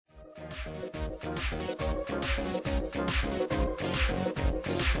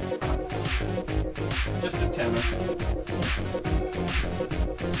Just a tenner.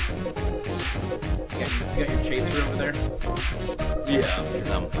 You got your chaser over there? Yeah, because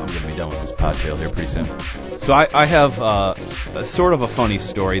I'm going to be done with this podtail here pretty soon. So I have a sort of a funny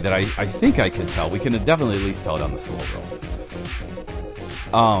story that I think I can tell. We can definitely at least tell it on the slow roll.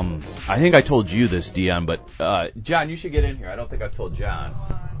 I think I told you this, Dion, but John, you should get in here. I don't think I told John.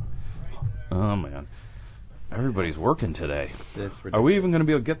 Oh, man. Everybody's working today. Are we even going to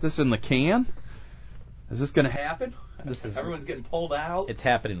be able to get this in the can? Is this going to happen? Everyone's getting pulled out. It's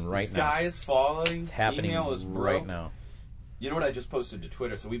happening right now. The sky is falling. It's happening Email is right now. You know what I just posted to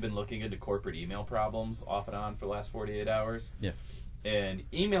Twitter? So we've been looking into corporate email problems off and on for the last 48 hours. Yeah. And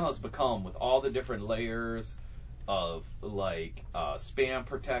email has become, with all the different layers of like spam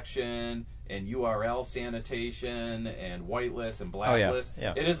protection and URL sanitation and whitelist and blacklist,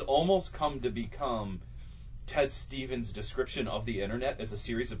 it has almost come to become Ted Stevens' description of the internet as a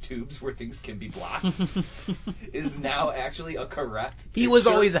series of tubes where things can be blocked is now actually a correct He was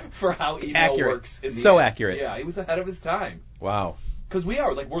always for how email accurate. works. In the so end. accurate. Yeah, he was ahead of his time. Wow. Because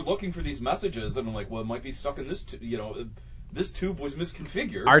we're looking for these messages, and I'm like, well, it might be stuck in this, this tube was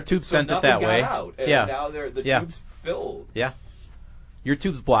misconfigured. Our tube sent it that way. Out, and now the tube's filled. Yeah. Your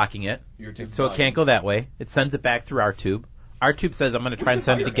tube's blocking it, so it can't go that way. It sends it back through our tube. Our tube says, I'm going to try and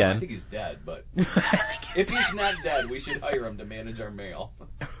send it again. I think he's dead, but if he's not dead, we should hire him to manage our mail.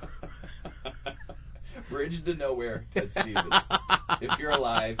 Bridge to nowhere, Ted Stevens. If you're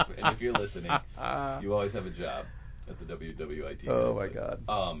alive and if you're listening, you always have a job at the WWIT. Oh, my God.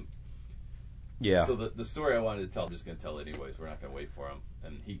 Yeah. So the story I wanted to tell, I'm just going to tell it anyways. We're not going to wait for him,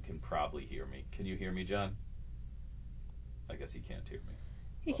 and he can probably hear me. Can you hear me, John? I guess he can't hear me.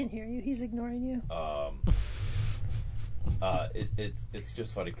 He can hear you. He's ignoring you. It's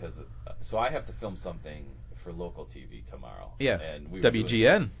just funny because so I have to film something for local TV tomorrow. Yeah. And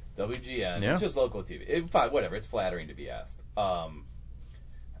WGN. WGN. Yeah. It's just local TV. Fine, whatever. It's flattering to be asked.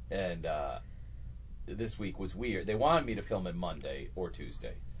 And this week was weird. They wanted me to film it Monday or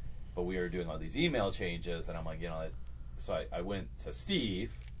Tuesday, but we were doing all these email changes, and I'm like, so I went to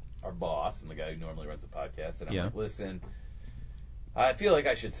Steve, our boss, and the guy who normally runs the podcast, and I'm like, listen, I feel like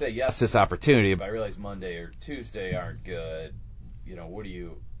I should say yes to this opportunity, but I realize Monday or Tuesday aren't good. What do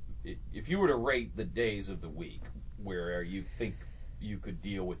you, if you were to rate the days of the week where you think you could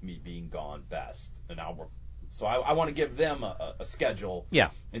deal with me being gone best, an hour. So I want to give them a schedule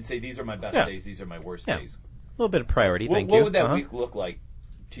and say these are my best days, these are my worst days. A little bit of priority, thank you. What would that week look like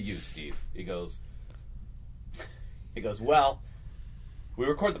to you, Steve? He goes, well, we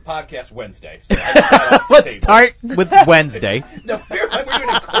record the podcast Wednesday. So let's start with Wednesday. No, we're doing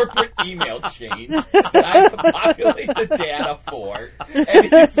a corporate email change that I have to populate the data for.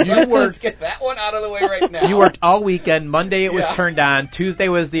 And let's get that one out of the way right now. You worked all weekend. Monday it was turned on. Tuesday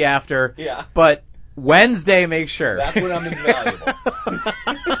was the after. Yeah. But Wednesday, make sure. That's when I'm invaluable.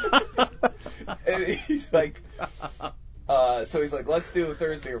 And he's like, so he's like, let's do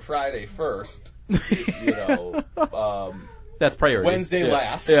Thursday or Friday first. That's priority. Wednesday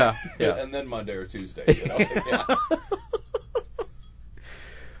last. Yeah. And then Monday or Tuesday.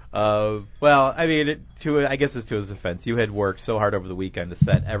 Well, I mean, I guess it's to his offense. You had worked so hard over the weekend to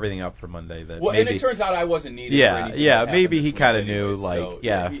set everything up for Monday that and it turns out I wasn't needed for anything. Yeah, maybe he kind of knew,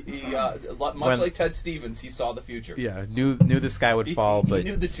 He, much like Ted Stevens, he saw the future. Yeah, knew the sky would fall, but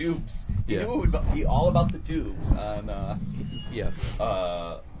he knew the tubes. He knew it would be all about the tubes on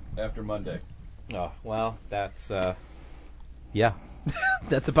after Monday. Oh, well, that's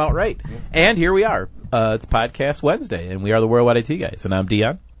that's about right. Yeah. And here we are. It's Podcast Wednesday, and we are the Worldwide IT guys. And I'm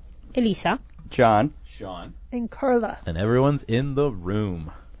Dion. Elisa. John. Sean. And Carla. And everyone's in the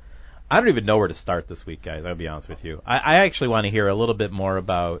room. I don't even know where to start this week, guys. I'll be honest with you. I actually want to hear a little bit more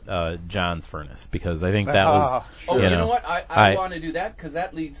about John's furnace, because I think that was... you know what? I want to do that, because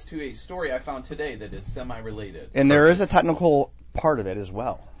that leads to a story I found today that is semi-related. And there is a technical part of it as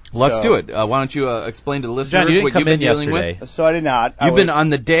well. Let's do it. Why don't you explain to the listeners John, what you've been dealing with? So I did not. You've been on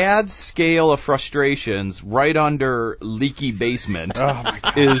the dad's scale of frustrations, right under leaky basement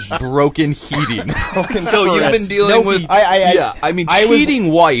is broken heating. So you've been dealing with... cheating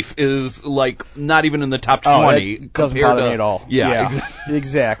wife is like not even in the top 20. It doesn't bother me at all. Yeah.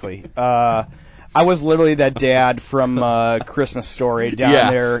 Exactly. I was literally that dad from Christmas Story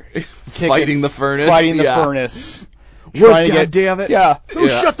down there. Fighting the furnace. Fighting the furnace. Work, damn it. Yeah. Who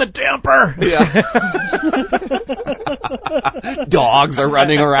shut the damper? Yeah. Dogs are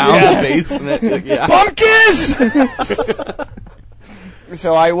running around the basement. Yeah. Pumpkins!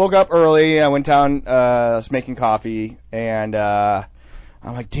 So I woke up early. I went down, I was making coffee, and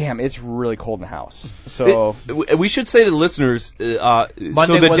I'm like, damn, it's really cold in the house. So We should say to the listeners, so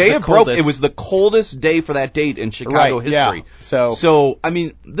Monday the was day the it broke, coldest. it was the coldest day for that date in Chicago Right, yeah. history. So I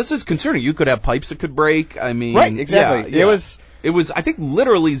mean, this is concerning. You could have pipes that could break. I mean, right, exactly. yeah. It was I think,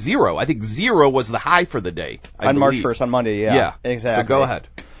 literally 0. I think 0 was the high for the day. on March 1st, on Monday. Yeah, exactly. So go ahead.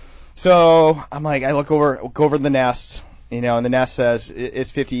 So I'm like, I go over the nest, and the nest says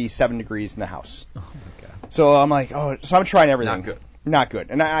it's 57 degrees in the house. Oh my god. So I'm like, so I'm trying everything. Not good.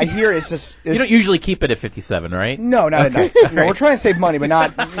 And I hear it's just... You don't usually keep it at 57, right? No, not at night. No, we're trying to save money, but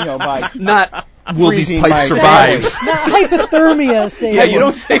not, by... Not will these freezing pipes my survive. Not hypothermia, say. Yeah, you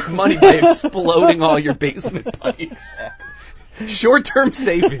don't save money by exploding all your basement pipes. Short-term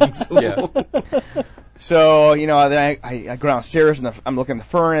savings. Yeah. So, then I go downstairs, and I'm looking at the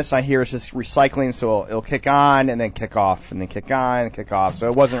furnace, and I hear it's just recycling, so it'll kick on, and then kick off, and then kick on, and kick off. So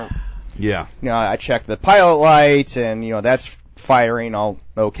it wasn't... Yeah. I checked the pilot light, and, that's firing all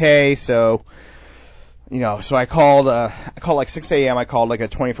okay. So, so I called like 6 a.m. I called like a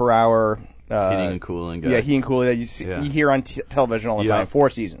 24-hour Heating and cooling guy. Yeah, heating and cooling that you hear on television all the time. 4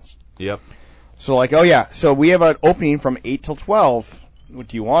 Seasons. Yep. So like, oh yeah, so we have an opening from 8 till 12.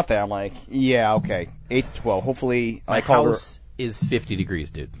 Do you want that? I'm like, yeah, okay, 8 to 12. Hopefully, My I called house is 50 degrees,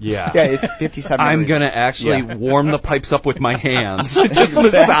 dude. Yeah. Yeah, it's 57 I'm degrees. gonna actually Yeah. warm the pipes up with my hands. Just Exactly.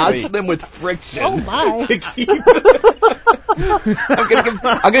 massage them with friction. Oh my. To keep. I'm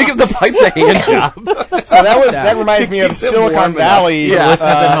gonna give the pipes a hand job. So that reminds me of keep them Silicon warm Valley. enough. Yeah. Listeners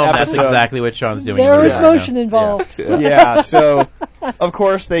at home, that's episode. exactly what Sean's doing. There right was now. motion involved. Yeah, so of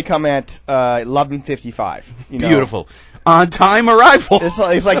course they come at 11:55. Beautiful. On time arrival. It's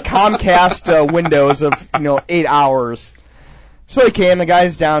like Comcast windows of 8 hours. So he came. The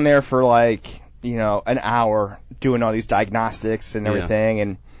guy's down there for like an hour doing all these diagnostics and everything,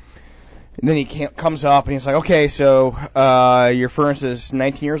 and then he comes up and he's like, okay, so your furnace is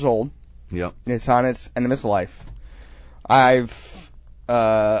 19 years old. Yep. It's on its end of its life. I've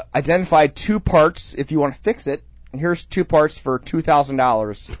identified 2 parts if you want to fix it. Here's 2 parts for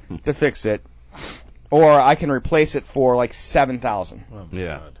 $2,000 to fix it, or I can replace it for like $7,000. Oh,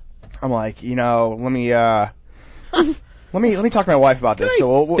 Yeah. God. I'm like, let me talk to my wife about this.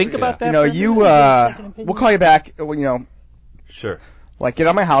 So we'll Think about that. for a you minute? Second opinion. we'll call you back. Sure. Like get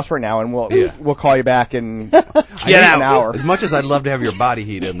out of my house right now, and we'll call you back in Get an hour. As much as I'd love to have your body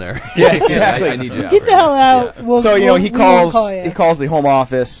heat in there. Yeah, exactly. I need you out Get the right hell out. Yeah. We'll, So we'll, he we won't calls call ya. he calls the home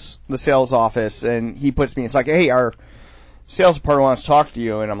office, the sales office, and he puts me. It's like, hey, our sales department wants to talk to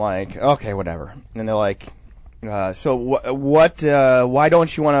you, and I'm like, okay, whatever. And they're like, so what? Why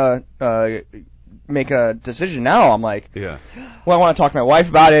don't you want to make a decision now? I'm like, Yeah. well, I want to talk to my wife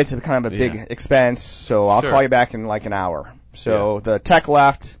about it. It's kind of a big Yeah. expense, so I'll Sure. call you back in like an hour. So the tech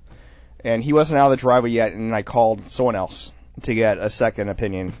left, and he wasn't out of the driveway yet, and I called someone else to get a second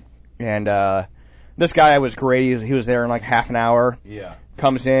opinion. And this guy was great. He was there in like half an hour. Yeah.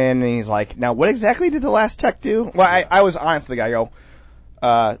 Comes in, and he's like, now, what exactly did the last tech do? Well, I was honest with the guy. I go,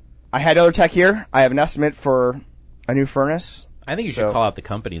 I had other tech here. I have an estimate for a new furnace. I think you So- should call out the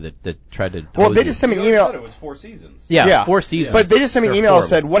company that tried to. Well, hose they you. just sent me an You already said email. it was 4 Seasons. Yeah, Yeah. 4 Seasons. But they just sent me an They're email and horrible.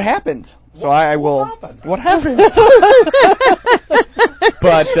 said, what happened? So I will. happened? What happened?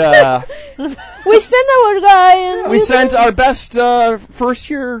 But We sent our guy and we sent our best first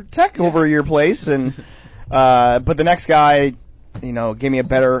year tech over your place, and but the next guy, gave me a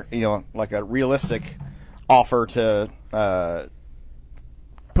better, like a realistic offer to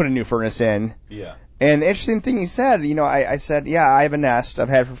put a new furnace in. Yeah. And the interesting thing he said, I said, yeah, I have a Nest. I've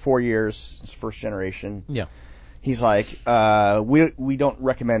had it for 4 years. It's first generation. Yeah. He's like, we don't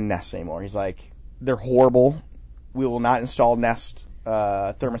recommend Nest anymore. He's like, they're horrible. We will not install Nest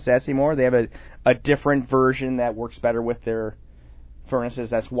thermostats anymore. They have a different version that works better with their furnaces.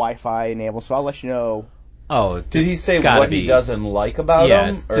 That's Wi-Fi enabled. So I'll let you know. Oh, Did he say gotta what be. he doesn't like about Yeah,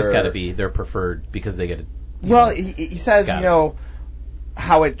 them? it's just got to be their preferred because they get it. Well, he says, Got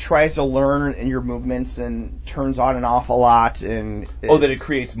how it tries to learn in your movements and turns on and off a lot. And Oh, that it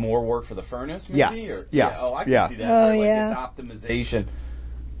creates more work for the furnace, maybe? Yes, Or, yes, Yeah, I can yeah. see that. Oh, where, like, yeah. it's optimization.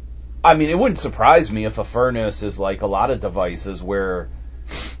 I mean, it wouldn't surprise me if a furnace is like a lot of devices where,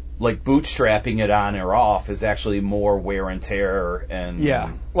 like, bootstrapping it on or off is actually more wear and tear and...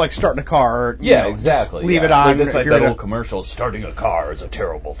 Yeah, like starting a car. Yeah, just exactly. Leave yeah. it on. Like, it's if like you're that in a- old commercial, starting a car is a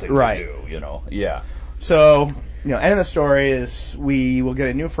terrible thing Right. to do, Yeah. So, end of the story is we will get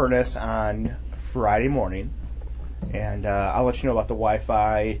a new furnace on Friday morning, and I'll let you know about the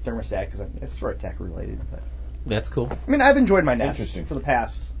Wi-Fi thermostat because it's sort of tech related. But That's cool. I mean, I've enjoyed my Nest Interesting. for the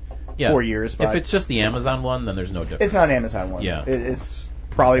past Yeah. 4 years, but If it's just the Amazon one, then there's no difference. it's not an Amazon one. Yeah. It's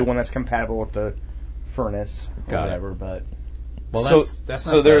probably one that's compatible with the furnace or Got it. whatever. But Well, that's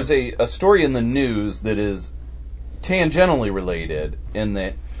so not there's bad. a story in the news that is tangentially related in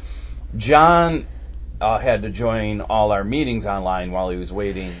that John had to join all our meetings online while he was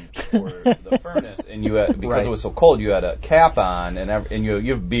waiting for the furnace, and you had, because Right. it was so cold, you had a cap on, and you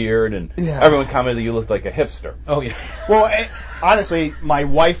have beard, and Yeah. everyone commented that you looked like a hipster. Oh yeah. Well, honestly, my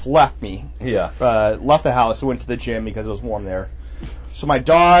wife left me. Yeah. Left the house, went to the gym because it was warm there. So my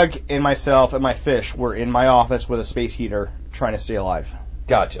dog and myself and my fish were in my office with a space heater trying to stay alive.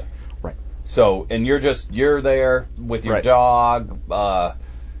 Gotcha. Right. So, and you're there with your Right. dog,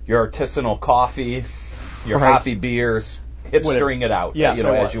 your artisanal coffee, your Right. hoppy beers, hipstering it out, Yes,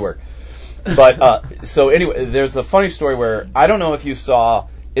 I as was. you were. But, so anyway, there's a funny story where, I don't know if you saw,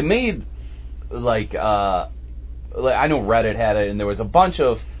 it made, like I know Reddit had it, and there was a bunch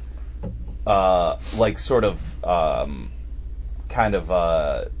of,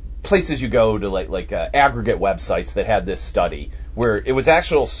 places you go to, aggregate websites that had this study, where it was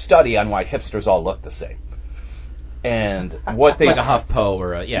actual study on why hipsters all look the same. And what they Like a HuffPo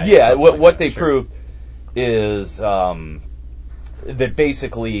or a yeah, something like what that, they sure. proved is that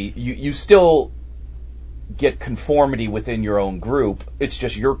basically you still get conformity within your own group. It's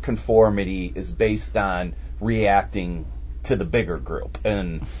just your conformity is based on reacting to the bigger group,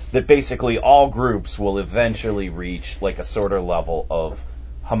 and that basically all groups will eventually reach like a sort of level of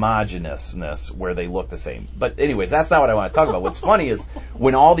homogeneousness where they look the same. But anyways, that's not what I want to talk about. What's funny is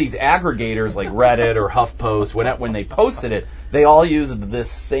when all these aggregators like Reddit or HuffPost, when they posted it, they all used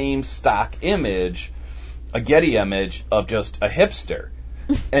this same stock image, a Getty image of just a hipster.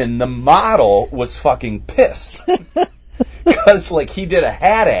 And the model was fucking pissed. Because, he did a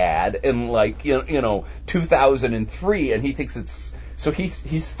hat ad in, 2003, and he thinks it's... So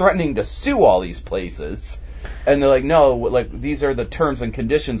he's threatening to sue all these places. And they're like, no, these are the terms and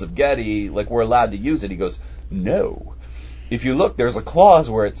conditions of Getty, we're allowed to use it. He goes, no. If you look, there's a clause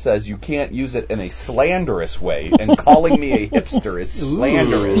where it says you can't use it in a slanderous way, and calling me a hipster is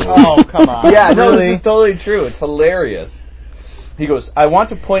slanderous. Oh, come on. Yeah, no, Really? this is totally true. It's hilarious. He goes, I want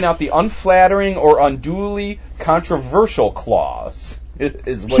to point out the unflattering or unduly controversial clause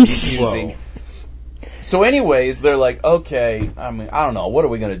is what he's using. So anyways, they're like, okay, I don't know, what are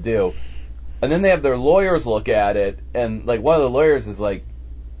we going to do? And then they have their lawyers look at it, and one of the lawyers is like,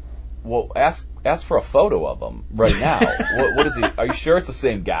 well, ask for a photo of him right now. What is he? Are you sure it's the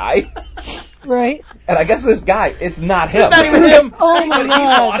same guy? Right? And I guess this guy, it's not him. It's not even him. Oh my He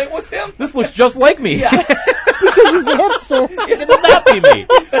god. thought it was him. This looks just like me. Because he's a hipster. It does not be me.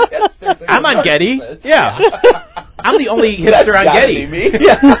 Hipsters are I'm on Getty. narcissists. Yeah. I'm the only That's hipster on gotta Getty. be me.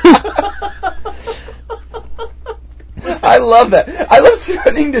 Yeah. I love that. I love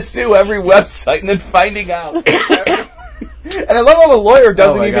threatening to sue every website and then finding out. And I love how the lawyer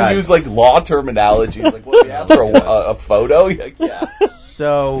doesn't Oh my even God. use law terminology. He's like, well, you asked for a photo? You're like, yeah.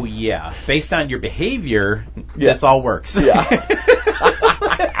 So, yeah, based on your behavior, this all works. Yeah.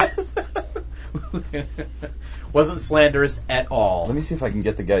 Wasn't slanderous at all. Let me see if I can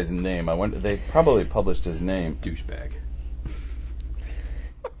get the guy's name. They probably published his name. Douchebag.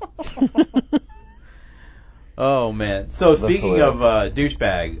 Oh, man. So, speaking of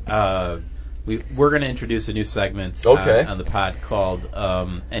douchebag, we're going to introduce a new segment Okay. on the pod called,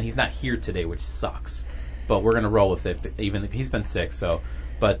 and he's not here today, which sucks, but we're going to roll with it, even if he's been sick,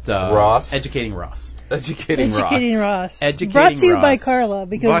 Ross? Educating Ross. Educating Ross. Educating Brought to you by Ross. Carla,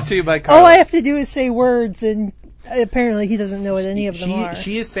 because Brought to you by Carla. all I have to do is say words, and apparently he doesn't know what any of them are.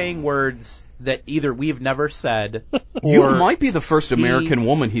 She is saying words that either we've never said, or You might be the first American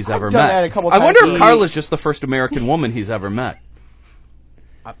woman he's ever done met. that a couple I wonder times. if Carla's just the first American woman he's ever met.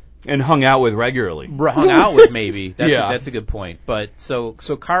 And hung out with regularly. hung out with, maybe. Yeah. That's a good point. But so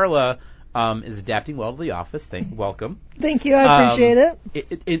Carla is adapting well to the office. Welcome. Thank you, I appreciate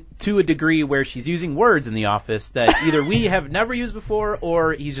it. It to a degree where she's using words in the office that either we have never used before,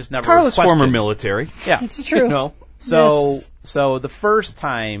 or he's just never Carla's questioned. former military. Yeah. It's true. You know. So Yes. so the first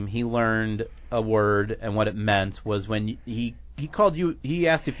time he learned a word and what it meant was when he called you. He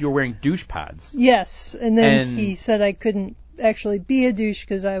asked if you were wearing douche pads. Yes, and then And- he said I couldn't actually be a douche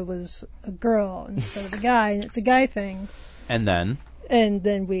because I was a girl instead of a guy, and it's a guy thing. And then And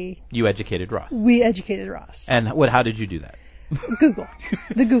then we you educated Ross. educated Ross. And how did you do that? Google.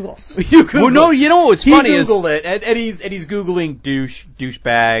 The Googles. You Googled. Well, no, you know what was He funny is Googled it, and he's Googling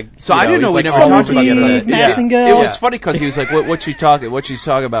douchebag. So I didn't know we never all talked about together. Somerville, Yeah. Massengill. It was funny because he was like, "What she's talking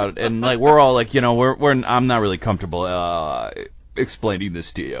about?" And we're all like, I'm not really comfortable explaining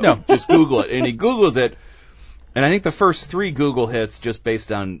this to you. No. Just Google it. And he Googles it, and I think the first 3 Google hits, just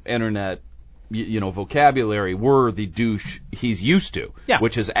based on internet, vocabulary, were the douche he's used to, Yeah.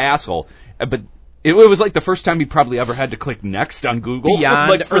 which is asshole. But It was like the first time he probably ever had to click next on Google. Beyond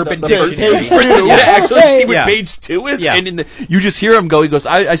like for Urban the first Dictionary. page to actually see what Yeah. page 2 is. Yeah. And you just hear him go, he goes,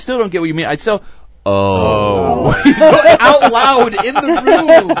 I still don't get what you mean. I still, out loud in the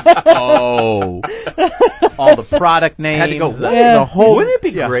room. All the product names. Had to go, the whole. Wouldn't it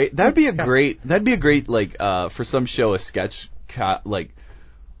be yeah. great? That'd be a great, like, for some show, a sketch, like,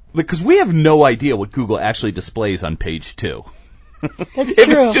 because we have no idea what Google actually displays on page 2. That's If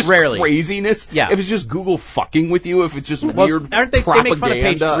true. it's just Rarely. craziness, Yeah. if it's just Google fucking with you, if it's just Well, weird aren't they propaganda. make fun of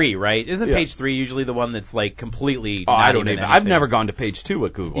page 3, right? Isn't Yeah. page 3 usually the one that's like completely? Oh, not I don't even even. I've anything? never gone to page 2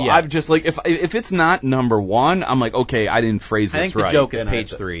 at Google. Yeah. I've just like if it's not number 1, I'm like, okay, I didn't phrase this I think right. the joke is And I page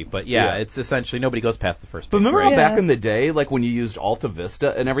have to- 3, but yeah, Yeah. it's essentially nobody goes past the first. But page, remember right? how back Yeah. in the day, like when you used Alta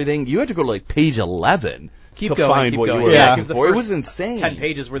Vista and everything, you had to go to like page 11 Keep to going, find keep what going. you were Yeah, looking 'cause the for. It first was insane. 10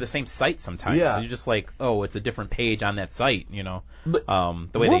 pages were the same site sometimes. Yeah. So you're just like, oh, it's a different page on that site, you know, But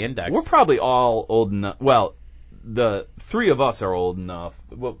the way they index. We're probably all old enough. Well, the 3 of us are old enough.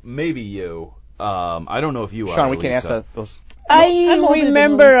 Well, maybe you. I don't know if you are. Sean, we can Lisa. ask that, those. I I'm older than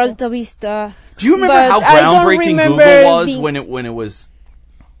remember Lisa. Alta Vista. Do you remember But how I don't groundbreaking remember Google was being- when it was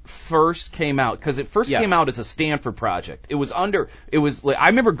first came out? Because it first Yes. came out as a Stanford project. It was like I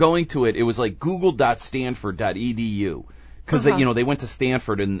remember going to it. It was like google.stanford.edu. Because they went to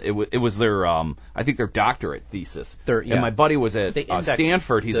Stanford and it was their I think their doctorate thesis. Yeah. And my buddy was at They indexed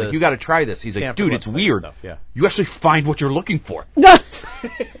Stanford. He's the like, you got to try this. He's like, Stanford dude, it's website and weird. stuff, yeah. You actually find what you're looking for.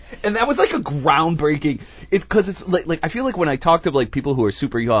 And that was like a groundbreaking. Because it's like I feel like when I talk to like people who are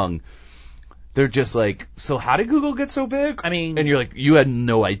super young, they're just like, so how did Google get so big? I mean, and you're like, you had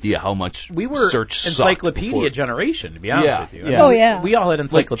no idea how much we were search sucked encyclopedia before. generation, to be honest Yeah, with you. I yeah. mean, Oh, yeah. We all had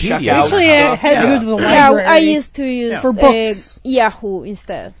encyclopedia. check out Actually, I had to go to the Yeah, library. I used to use For books. Yahoo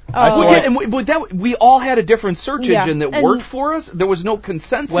instead. Well, yeah, but we all had a different search Yeah, engine that and- worked for us. There was no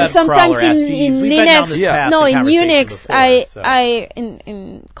consensus. Web Sometimes crawler, in SGs. We've been down Linux, this Yeah. path no, in in conversation Unix, before, so.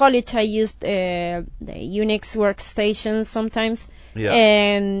 in college I used the Unix workstation sometimes, Yeah.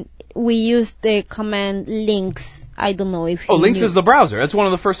 and we used the command links. I don't know if Oh, you Lynx knew. is the browser. That's one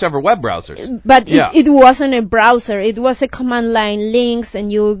of the first ever web browsers. But Yeah. it wasn't a browser. It was a command line links,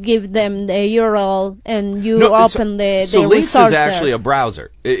 and you give them the URL, and you open the so Lynx resource is actually there. a browser.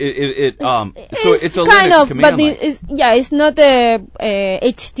 So it's a kind Linux of, command but line. it's not a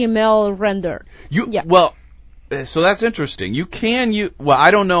HTML render. Yeah. Well, so that's interesting. You can well,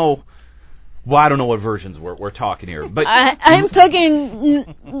 I don't know. Well, I don't know what versions we're talking here, but I'm talking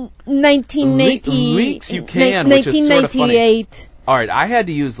 1980. Links you can, which is sort of funny. 1998. all right, I had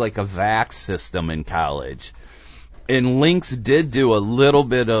to use like a VAX system in college, and Lynx did do a little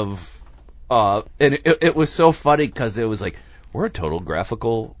bit of, and it was so funny because it was like, we're a total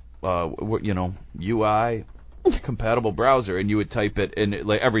graphical, UI compatible browser, and you would type it, and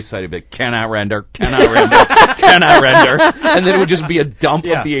like every site would be like, cannot render, cannot render, and then it would just be a dump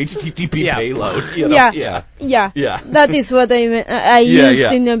Yeah. of the HTTP Yeah. payload. Yeah. Yeah. That is what I Yeah, used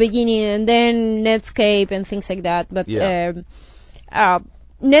yeah. in the beginning, and then Netscape and things like that. But Yeah.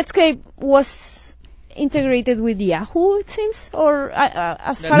 Netscape was integrated with Yahoo, it seems, or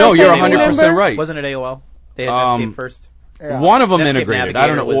as far No, as you're I 100% remember. right. Wasn't it AOL? They had Um, Netscape first. One of them Netscape integrated. I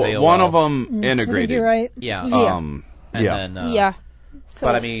don't know. Navigator was One AOL. of them I think integrated. you're right. Yeah. Yeah. And yeah. then, Yeah. So,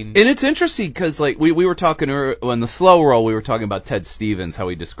 but I mean, And it's interesting because, like, we were talking on the slow roll, we were talking about Ted Stevens, how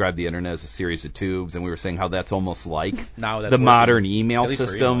he described the internet as a series of tubes, and we were saying how that's almost like now that's the working. modern email At least for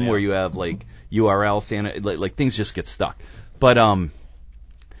system email, yeah. where you have like URL like things just get stuck. But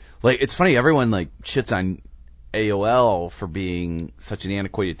like it's funny, everyone like shits on AOL for being such an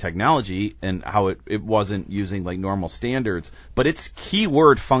antiquated technology and how it wasn't using like normal standards, but its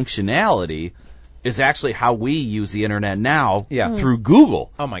keyword functionality is actually how we use the internet now through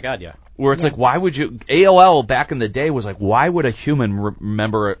Google. Oh my God, yeah. Where it's like, why would you? AOL back in the day was like, why would a human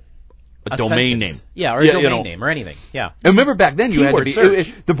remember a domain name? sentence. Yeah, or a domain name or anything. Yeah. And remember back then, you had to Keyword be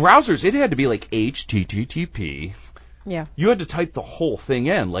search. the browsers. It had to be like HTTP. yeah. You had to type the whole thing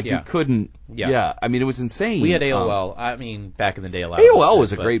in. Like you Yeah. couldn't. Yeah. Yeah. I mean, it was insane. We had AOL. I mean, back in the day, a lot. AOL of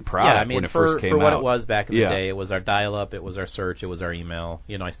was a but- great product yeah, I mean, when it for, first came for what out. it was back in Yeah. the day, it was our dial-up, it was our search, it was our email.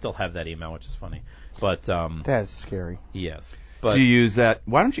 You know, I still have that email, which is funny. But That is scary. yes, but Do you use that?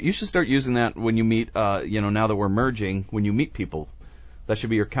 Why don't you? You should start using that when you meet. Now that we're merging, when you meet people, that should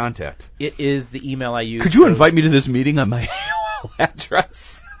be your contact. it is the email I use. Could you for- invite me to this meeting on my AOL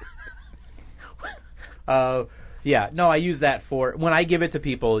address? Yeah, no, I use that for when I give it to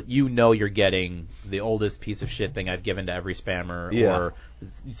people. You know, you're getting the oldest piece of shit thing I've given to every spammer. Yeah. Or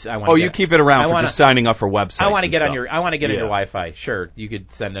I want. Oh, you keep it around I for wanna- just signing up for websites. I want to and get on stuff. your. I want to get on your Yeah. Wi-Fi. Sure, you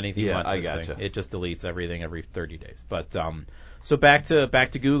could send anything you Yeah, want. To I this gotcha. thing. It just deletes everything every 30 days. But So back to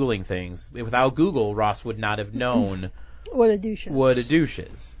Googling things. Without Google, Ross would not have known What a douche is. what a douche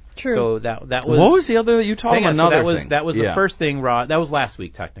is. True. So that was. What was the other? You told him Hang on, so another that was thing. that was Yeah. the first thing. That was last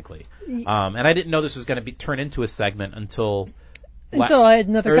week technically, and I didn't know this was going to be turn into a segment until I had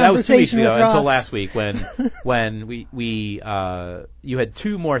another or that was 2 weeks conversation ago. with Ross. Until last week when we you had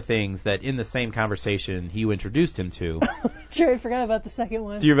two more things that in the same conversation you introduced him to. Sure, I forgot about the second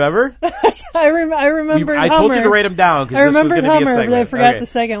one. Do you remember? I remember. I told you to write them down I because this was remembered going to be a Hummer, segment. but I forgot Okay. the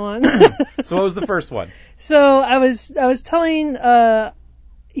second one. So what was the first one? So I was telling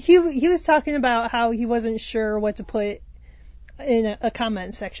he was talking about how he wasn't sure what to put in a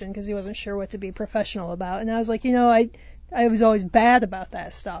comment section because he wasn't sure what to be professional about, and I was like, I was always bad about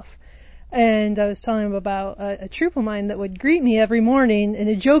that stuff. And I was telling him about a troop of mine that would greet me every morning in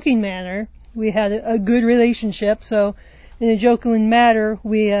a joking manner. We had a good relationship, so in a joking manner,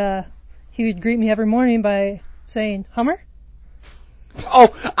 he would greet me every morning by saying, "Hummer?" Oh,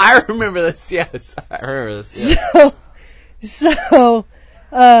 I remember this. Yes, I remember this. Yeah. So,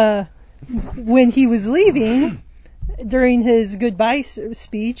 when he was leaving, during his goodbye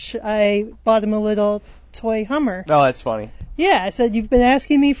speech, I bought him a little toy Hummer. Oh, that's funny. Yeah, I said, "You've been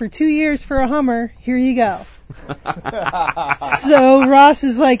asking me for 2 years for a Hummer. Here you go." So Ross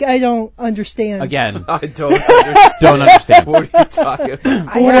is like, "I don't understand." Again, I don't understand. What are you talking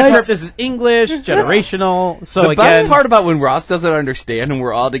about? We're not sure if this is English, generational. So The again, best part about when Ross doesn't understand and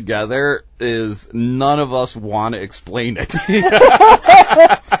we're all together is none of us want to explain it.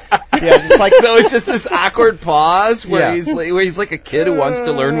 Yeah, just like So it's just this awkward pause where Yeah. he's like a kid who wants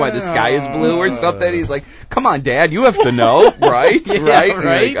to learn why the sky is blue or something. He's like, "Come on, Dad, you have to know, right? Yeah, right? And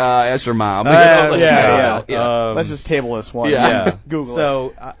you're right. like, ask your mom." yeah. yeah. Let's just table this one. Yeah. Google it.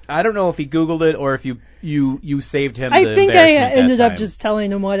 So I don't know if he Googled it or if you saved him. I the think I embarrassment that ended up time. just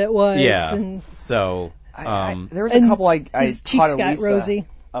telling him what it was. Yeah. And So There was a and couple I his cheeks taught got Elisa rosy.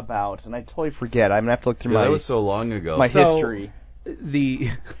 about, and I totally forget. I'm gonna have to look through Yeah, my that was so long ago. my So- history, the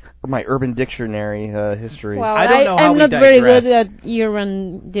or my Urban Dictionary history. Well, I don't know how I'm we not very good digressed. at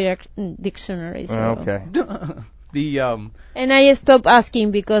urban dictionary. So. Okay. the And I stopped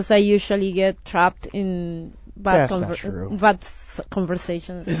asking because I usually get trapped in bad, That's not true.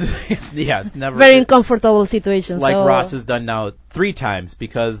 conversations. it's never Very uncomfortable situations. like so. Ross has done now 3 times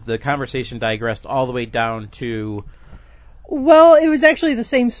because the conversation digressed all the way down to Well, it was actually the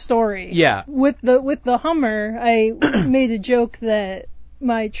same story. Yeah. With the Hummer, I made a joke that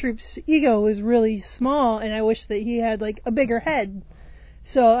my troop's ego was really small, and I wish that he had like a bigger head.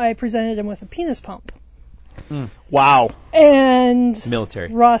 So I presented him with a penis pump, Wow. and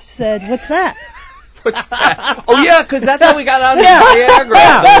military. Ross said, "What's that?" What's that? Oh yeah, because that's how we got onto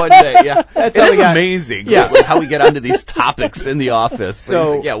Viagra the one day. Yeah, That's it how is we got- amazing. Yeah. like, how we get onto these topics in the office. So he's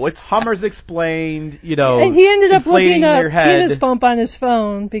So like, yeah, what's Hummer's explained, you know, And he ended up inflating looking up your head. penis pump on his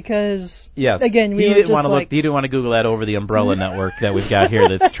phone because, Yes. again, we he were didn't just want to like, look. He didn't want to Google that over the umbrella network that we've got here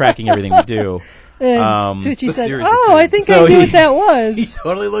that's tracking everything we do. and Tucci the said, series of "Oh, I kids." think So I knew he- what that was." He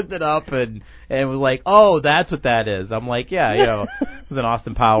totally looked it up and was like, "Oh, that's what that is." I'm like, "Yeah, you know, it's an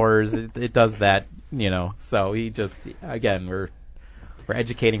Austin Powers. It does that, you know." So he just again, we're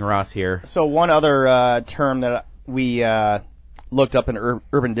educating Ross here. So one other term that we looked up in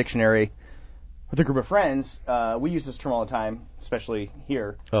Urban Dictionary with a group of friends, we use this term all the time, especially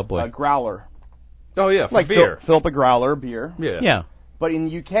here. Oh boy. Growler. oh yeah, for Like beer. Fill up a growler, beer. yeah. Yeah. But in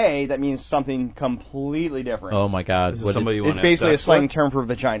the UK, that means something completely different. Oh my God. This What is somebody you It's want to have basically a sex slang with? term for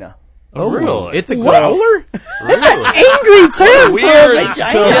vagina. Oh, really? It's a What? growler. Really? Angry term. Weird. for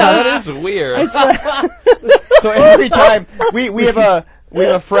vagina. So- yeah, that is weird. So every time we have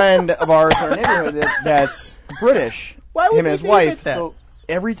a friend of ours in our neighborhood that's British. Why would him and his we name wife. it that? So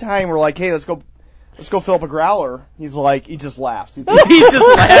every time we're like, "Hey, let's go fill up a growler," he just laughs. He's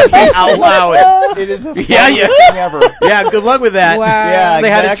just laughing out loud. It is the funniest Yeah, yeah. thing ever. Yeah, good luck with that. Wow. Yeah, Say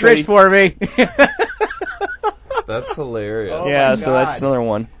hi to exactly. Trish for me. That's hilarious. Oh, Yeah, my so that's God. another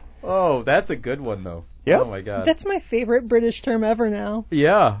one. Oh, that's a good one though. Yep. Oh my God. That's my favorite British term ever now.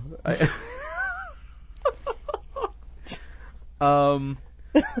 Yeah.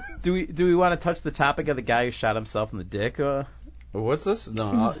 Do we want to touch the topic of the guy who shot himself in the dick? What's this?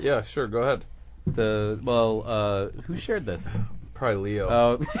 No, yeah, sure, go ahead. Who shared this? Probably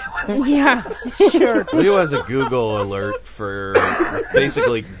Leo. Yeah, sure. Leo has a Google alert for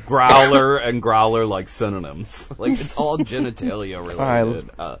basically growler and growler like synonyms. Like it's all genitalia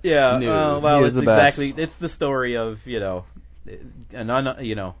related. Yeah. News. Well, He it's is the best. exactly. It's the story of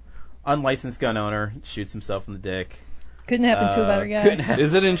an unlicensed gun owner shoots himself in the dick. Couldn't happen to a better Couldn't guy. have-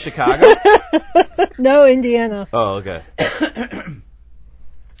 Is it in Chicago? No, Indiana. Oh, okay.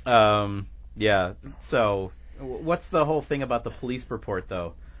 Yeah. So What's the whole thing about the police report,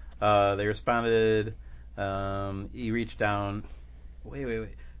 though? They responded. He reached down. Wait.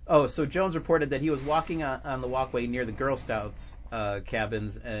 Oh, so Jones reported that he was walking on the walkway near the Girl Scouts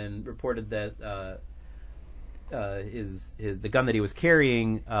cabins and reported that the gun that he was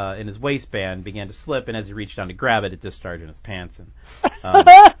carrying in his waistband began to slip, and as he reached down to grab it, it discharged in his pants. And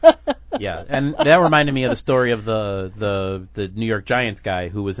yeah, and that reminded me of the story of the New York Giants guy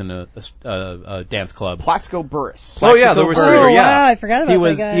who was in a dance club. Plaxico Burress. Oh yeah, there was. Oh, Yeah, wow, I forgot about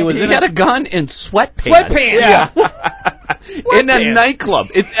that guy. he had a gun in sweatpants. Yeah. In a nightclub.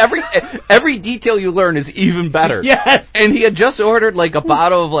 Every detail you learn is even better. Yes. And he had just ordered like a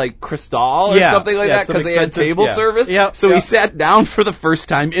bottle of like Cristal or something like that because they had table service. Yep. So he sat down for the first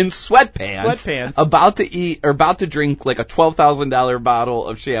time in sweatpants. About to eat or about to drink like a $12,000 bottle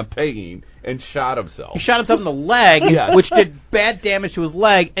of champagne and shot himself. He shot himself in the leg, Yeah. which did bad damage to his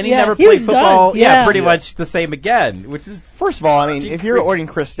leg, and he Yeah, never he played was football. done. Yeah. Pretty much the same again, which is First of all, I mean, if you're ordering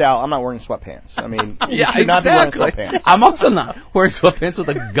Cristal, I'm not wearing sweatpants. I mean, you Yeah, should not exactly. be wearing sweatpants. I'm also not wearing sweatpants with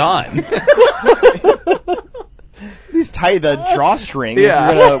a gun. At least tie the drawstring Yeah.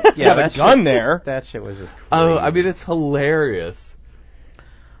 if you're going to have that a gun shit- there. That shit was just crazy. Oh, I mean, it's hilarious.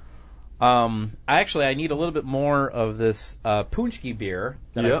 I need a little bit more of this Punchki beer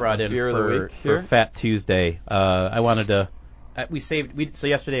that I Yep, brought in beer of the for, week here. for Fat Tuesday. I wanted to. So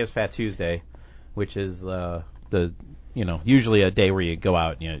yesterday was Fat Tuesday, which is the usually a day where you go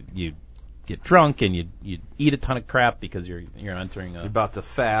out and you get drunk and you eat a ton of crap because you're entering You're about to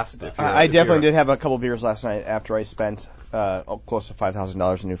fast. I definitely did have a couple beers last night after I spent close to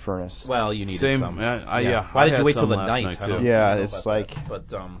 $5,000 in new furnace. Well, you needed Same. some. Yeah. Why I did had you wait till some the last night? night, I too. don't Yeah, know it's about like- that.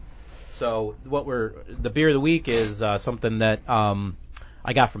 But so the beer of the week is something that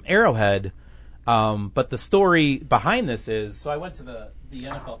I got from Arrowhead. But the story behind this is, so I went to the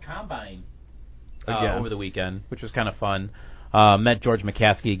NFL Combine over the weekend, which was kind of fun. Met George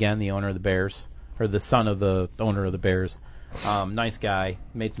McCaskey again, the owner of the Bears, or the son of the owner of the Bears. Nice guy.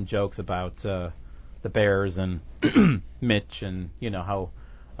 Made some jokes about the Bears and Mitch, and how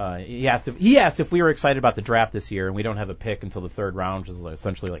he asked if we were excited about the draft this year, and we don't have a pick until the third round, which is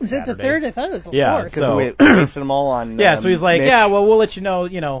essentially like Is it the Saturday. third? I thought it was the Yeah, fourth. Because so- we wasted them all on Yeah, so he's like, Mitch. yeah, well, we'll let you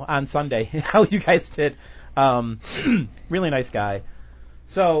know, on Sunday how you guys did. Really nice guy.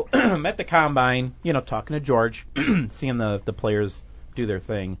 So, at the Combine, talking to George, seeing the players do their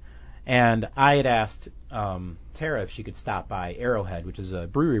thing, and I had asked Tara if she could stop by Arrowhead, which is a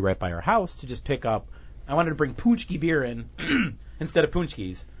brewery right by our house, to just pick up. I wanted to bring Punchki beer in instead of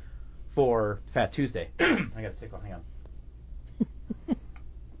Punchkis for Fat Tuesday. I got to take one. Hang on.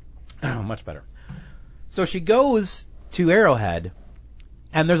 Oh, much better. So she goes to Arrowhead,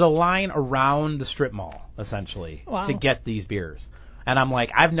 and there's a line around the strip mall, essentially, Wow. to get these beers. And I'm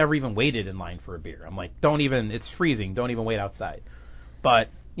like, I've never even waited in line for a beer. I'm like, it's freezing. Don't even wait outside. But,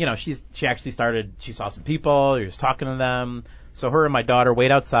 she actually started, she saw some people, she was talking to them. So her and my daughter wait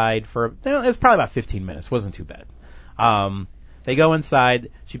outside for, it was probably about 15 minutes. Wasn't too bad. They go inside.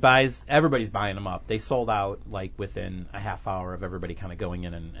 Everybody's buying them up. They sold out like within a half hour of everybody kind of going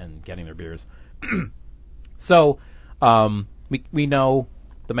in and getting their beers. So, we know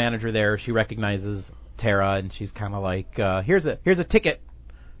the manager there. She recognizes Tara, and she's kind of like, here's a ticket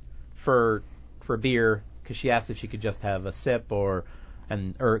for beer, because she asked if she could just have a sip or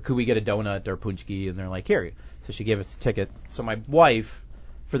could we get a donut or punchki, and they're like, here. So she gave us a ticket. So my wife,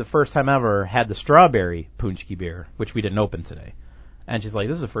 for the first time ever, had the strawberry punchki beer, which we didn't open today, and she's like,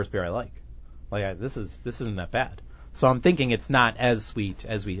 this is the first beer I like. This isn't that bad. So I'm thinking it's not as sweet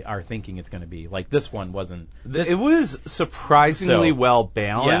as we are thinking it's going to be. Like, this one wasn't. It was surprisingly So, well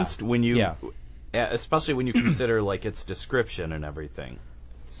balanced when you, yeah. especially when you consider like its description and everything.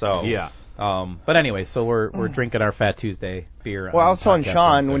 So Yeah. But anyway, so we're drinking our Fat Tuesday beer. Well, on I was telling Podcast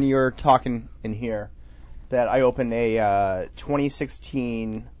Sean Wednesday. when you were talking in here that I opened a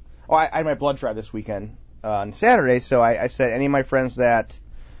 2016. Oh, I had my blood drive this weekend on Saturday, so I said any of my friends that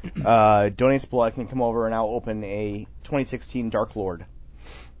donates blood can come over, and I'll open a 2016 Dark Lord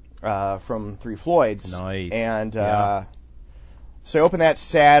from Three Floyds. Nice. And Yeah. so I opened that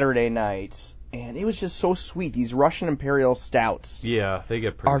Saturday night, and it was just so sweet. These Russian Imperial Stouts Yeah, they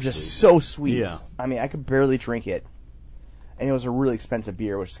get pretty are just sweet. so sweet. Yeah. I mean, I could barely drink it. And it was a really expensive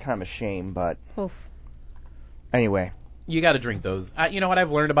beer, which is kind of a shame, but Oof. anyway. You got to drink those. You know what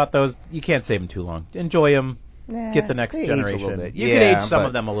I've learned about those? You can't save them too long. Enjoy them. Get the next they age a generation. little bit. You Yeah, can age some but-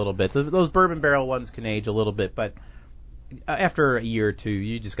 of them a little bit. Those bourbon barrel ones can age a little bit, but after a year or two,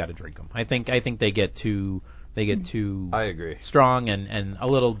 you just got to drink them. I think they get too I agree. strong and a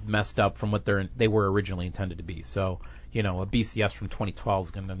little messed up from what they were originally intended to be. So a BCS from 2012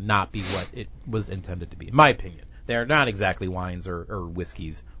 is going to not be what it was intended to be, in my opinion. They're not exactly wines or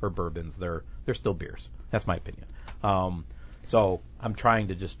whiskeys or bourbons. They're still beers. That's my opinion. So I'm trying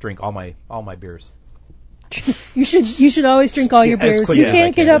to just drink all my beers. You should always drink all your As beers. quick You as I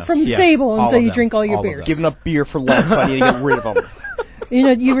can't get can, up from the yeah. table All until of you them. drink all your All of beers. them. Giving up beer for Lent, so I need to get rid of them.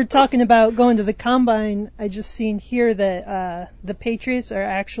 You were talking about going to the Combine. I just seen here that the Patriots are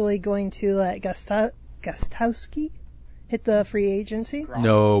actually going to let Gostowski hit the free agency.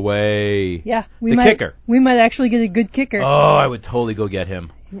 No way. Yeah, Kicker. We might actually get a good kicker, Oh, I would totally go get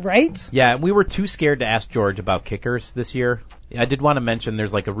him. right? Yeah, we were too scared to ask George about kickers this year. I did want to mention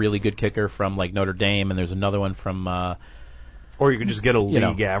there's like a really good kicker from like Notre Dame, and there's another one from Or you could just get a know.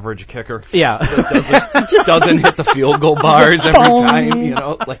 league average kicker. yeah. That doesn't hit the field goal bars every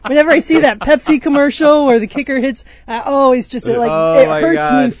time, like Whenever I see that Pepsi commercial where the kicker hits, I always just it my hurts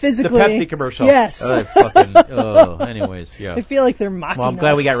God. me physically. The Pepsi commercial. Yes. Anyways, yeah. I feel like they're mocking Well, I'm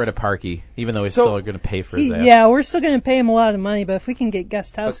glad us. we got rid of Parkey, even though we still are going to pay for his ass. Yeah, we're still going to pay him a lot of money, but if we can get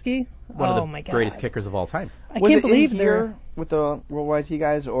Gostowski, One of the my God. greatest kickers of all time. I Was can't it believe in they're... here with the Worldwide T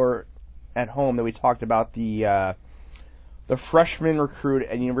guys or at home that we talked about the freshman recruit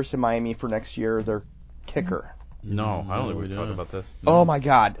at University of Miami for next year, their kicker. no, I don't think we've talked about this. Oh my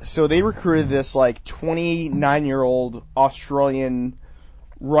God! So they recruited this like 29-year-old Australian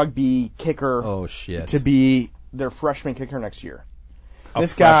rugby kicker Oh, shit. to be their freshman kicker next year. A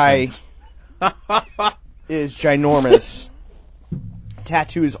This guy is ginormous.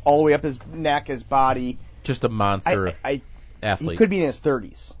 Tattoos all the way up his neck, his body. Just a monster He athlete. could be in his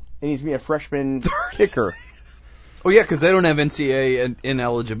 30s, and he's be a freshman kicker. Oh yeah, because they don't have NCAA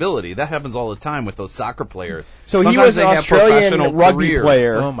ineligibility. That happens all the time with those soccer players. So he Sometimes was they an have Australian professional rugby careers.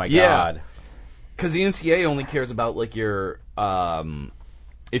 player. Oh, my Yeah. God. Because the NCAA only cares about like your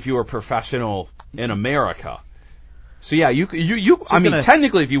if you were professional in America. So yeah, you I mean gonna-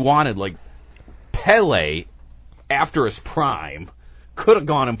 technically if you wanted like Pele after his prime could have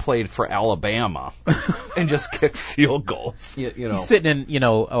gone and played for Alabama and just kicked field goals. You know. He's sitting in,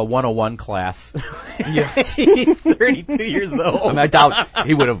 a 101 class. Yeah. He's 32 years old. I mean, I doubt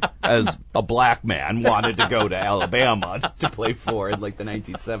he would have, as a black man, wanted to go to Alabama to play for in like the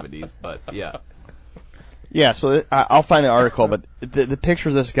 1970s. But yeah. Yeah, so I'll find the article, but the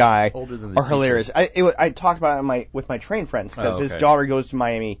pictures of this guy Older than the are hilarious. I talked about it with my train friends because his okay. daughter goes to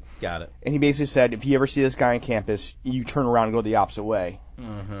Miami, Got it. and he basically said if you ever see this guy on campus, you turn around and go the opposite way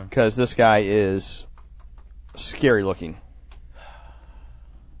Mm-hmm. because this guy is scary looking.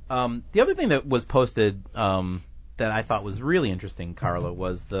 The other thing that was posted that I thought was really interesting, Carla,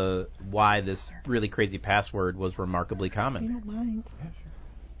 was why this really crazy password was remarkably I common. don't mind.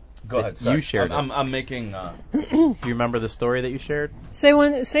 Go ahead. Sorry. You shared it. I'm making. Do you remember the story that you shared? Say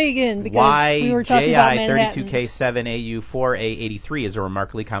again, because we were talking about Manhattans. YJI32K7AU4A83 is a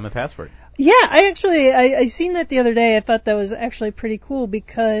remarkably common password. Yeah, I seen that the other day. I thought that was actually pretty cool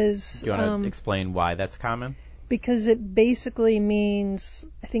because Do you want to explain why that's common? because it basically means,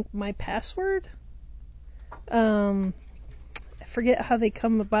 I think, my password. I forget how they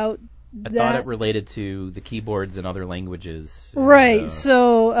come about I that. thought it related to the keyboards in other languages. Right.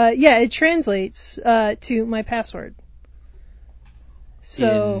 So, it translates to my password.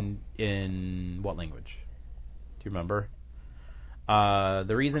 So, In what language? Do you remember?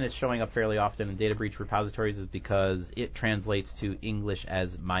 The reason it's showing up fairly often in data breach repositories is because it translates to English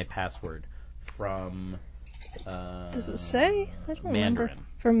as my password from does it say? I don't Mandarin. remember.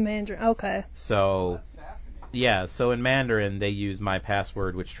 From Mandarin. Okay. So yeah, so in Mandarin they use my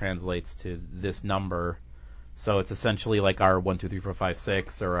password, which translates to this number. So it's essentially like our 1 2 3 4 5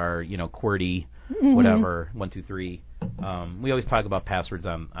 6 or our QWERTY whatever 1 2 3. We always talk about passwords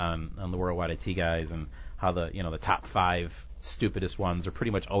on the Worldwide IT guys and how the top 5 stupidest ones are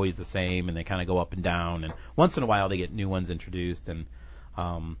pretty much always the same and they kind of go up and down and once in a while they get new ones introduced and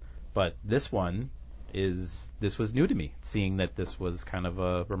but this was new to me, seeing that this was kind of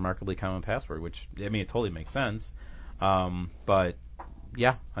a remarkably common password, which, I mean, it totally makes sense. But,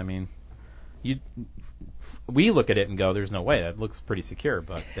 yeah, I mean, we look at it and go, there's no way. That looks pretty secure,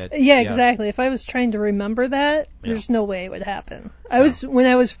 but that... Yeah, exactly. If I was trying to remember that, there's no way it would happen. When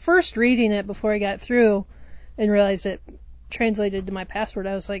I was first reading it before I got through and realized it translated to my password,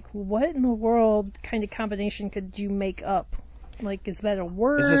 I was like, what in the world kind of combination could you make up? Like, is that a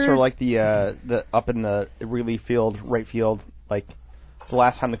word? Is this sort of like the up in the relief field, right field, like the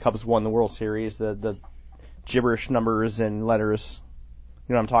last time the Cubs won the World Series, the gibberish numbers and letters?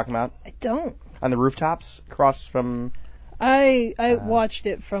 You know what I'm talking about? I don't. On the rooftops across from... I watched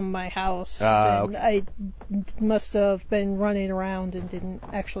it from my house, and I must have been running around and didn't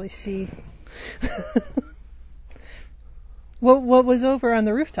actually see. What was over on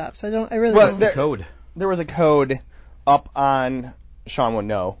the rooftops? I really Well, don't. there- Code. There was a code up on, Sean would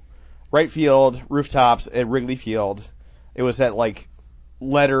know, right field, rooftops at Wrigley Field. It was that, like,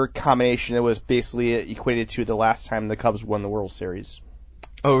 letter combination that was basically equated to the last time the Cubs won the World Series.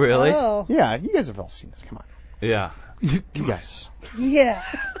 Oh, really? Oh, Yeah, you guys have all seen this. Come on. Yeah. You guys. yeah.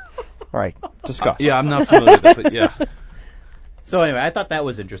 All right, discuss. Yeah, I'm not familiar with it, but yeah. So anyway, I thought that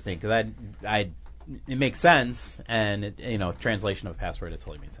was interesting because it makes sense, and translation of a password, it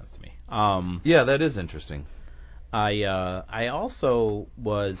totally made sense to me. Yeah, that is interesting. I also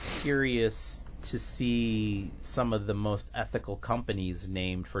was curious to see some of the most ethical companies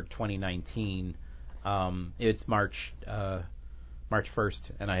named for 2019. It's March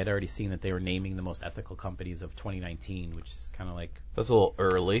 1st, and I had already seen that they were naming the most ethical companies of 2019, which is kind of like That's a little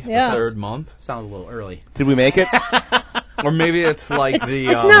early. Yeah. The third month. sounds a little early. Did we make it? Or maybe it's like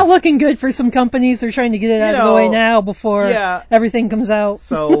It's not looking good for some companies. They're trying to get it out of the way now before yeah. everything comes out.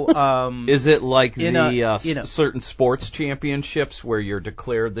 So Is it like In the a- certain sports championships where you're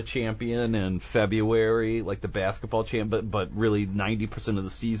declared the champion in February, like the basketball champ, but really 90% of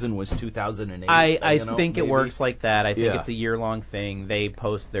the season was 2008? I you know, think it maybe? works like that. I think Yeah. it's a year-long thing. They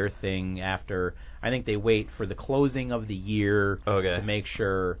post their thing after. I think they wait for the closing of the year Okay. to make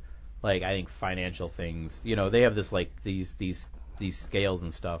sure. Like I think financial things. They have this like these scales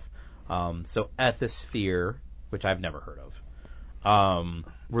and stuff. So Ethisphere, which I've never heard of.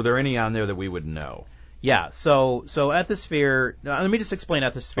 Were there any on there that we would know? Yeah, so Ethisphere, let me just explain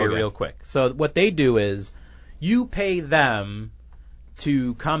Ethisphere Okay. real quick. So what they do is you pay them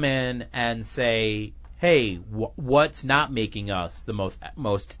to come in and say, hey, what's not making us the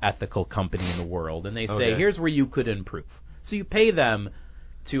most ethical company in the world? And they say, Okay. here's where you could improve. So you pay them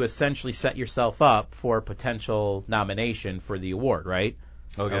to essentially set yourself up for a potential nomination for the award, right?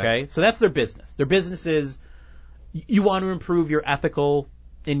 Okay. So that's their business. Their business is you want to improve your ethics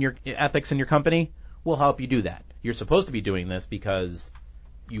in your company, we'll help you do that. You're supposed to be doing this because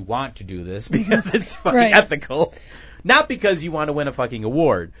you want to do this because it's fucking Right. ethical, not because you want to win a fucking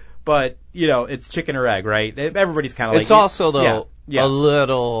award. But it's chicken or egg, right? Everybody's kind of like It's also though yeah. a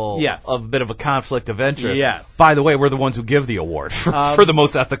little Yes. a bit of a conflict of interest. Yes. By the way, we're the ones who give the award for the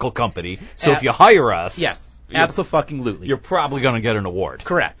most ethical company. So if you hire us, yes, you're- absolutely. you're probably going to get an award.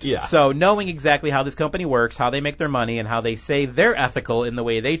 Correct. Yeah. So knowing exactly how this company works, how they make their money, and how they say they're ethical in the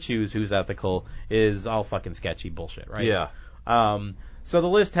way they choose who's ethical is all fucking sketchy bullshit, right? Yeah. So the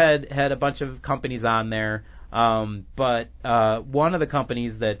list had a bunch of companies on there, but one of the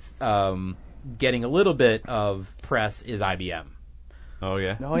companies that's getting a little bit of press is IBM. Oh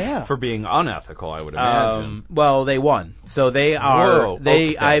yeah. Oh, yeah. For being unethical, I would imagine. Well, they won. So they are. Whoa,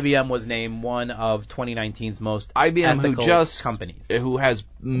 okay. IBM was named one of 2019's most IBM, who ethical just companies. who has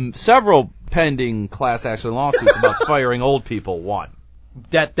several pending class action lawsuits about firing old people, won.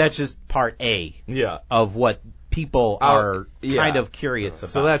 That's just part A Yeah. of what people are yeah. kind of curious about.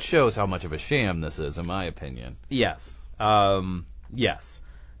 So that shows how much of a sham this is, in my opinion. Yes. Yes.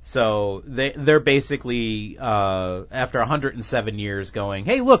 So they're basically after 107 years going,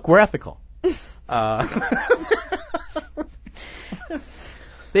 hey, look, we're ethical.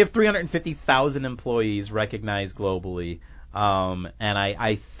 They have 350,000 employees recognized globally, and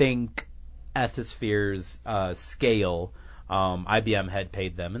I think Ethisphere's scale, IBM had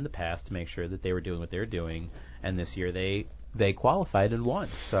paid them in the past to make sure that they were doing what they were doing, and this year they qualified and won.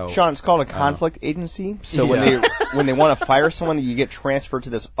 So Sean, it's called a conflict agency. So Yeah. when they want to fire someone, you get transferred to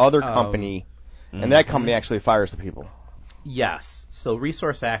this other company, and that company actually fires the people. yes, so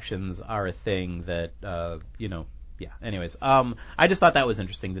resource actions are a thing that Yeah. Anyways, I just thought that was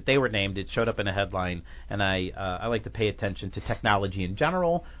interesting that they were named. It showed up in a headline, and I like to pay attention to technology in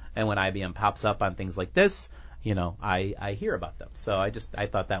general. And when IBM pops up on things like this, I hear about them. So I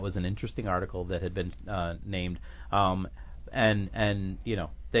thought that was an interesting article that had been named. And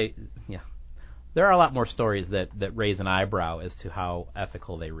there are a lot more stories that raise an eyebrow as to how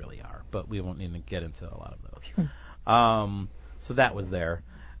ethical they really are, but we won't even get into a lot of those. So that was there.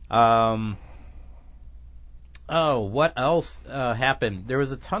 What else happened? There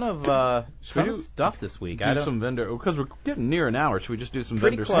was a ton of stuff this week. Do some vendor, because we're getting near an hour. Should we just do some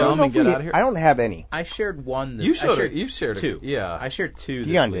Pretty vendor close. scum and get out of here? I don't have any. I shared one. You shared two. Yeah. I shared two. This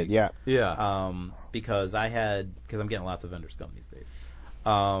Dion week. did, yeah. Yeah. Because I'm getting lots of vendor scum these days.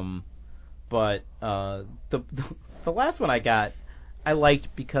 But the last one I got, I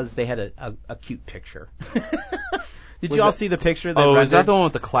liked because they had a cute picture. Did you all see the picture? That Is that rendered? the one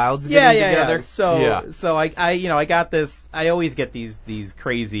with the clouds getting together? Yeah. So I got this. I always get these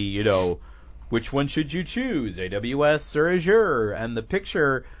crazy, which one should you choose, AWS or Azure? And the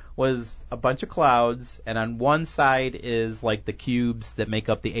picture was a bunch of clouds, and on one side is like the cubes that make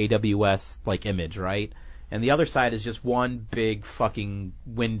up the AWS like image, right? And the other side is just one big fucking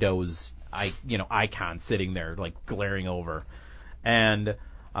Windows icon sitting there like glaring over. And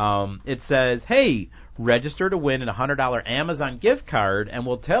it says, "Hey, register to win a $100 Amazon gift card, and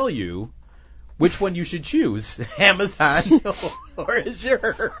we'll tell you which one you should choose, Amazon or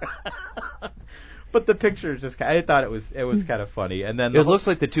Azure." But the picture is just, I thought it was kind of funny. And then It looks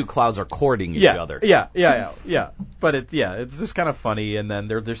like the two clouds are courting each other. Yeah. But it's just kind of funny. And then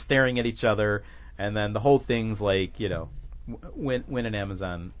they're staring at each other, and then the whole thing's like, win an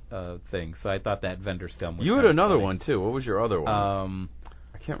Amazon thing. So I thought that vendor scum was You had kind of another funny. one too. What was your other one?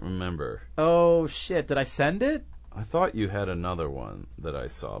 I can't remember. Oh shit! Did I send it? I thought you had another one that I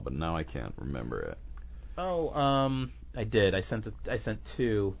saw, but now I can't remember it. Oh, I did. I sent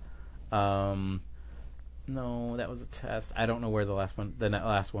two. No, that was a test. I don't know where the last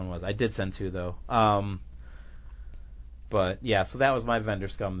one was. I did send two though. But yeah, so that was my vendor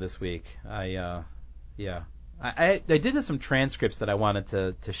scum this week. I did have some transcripts that I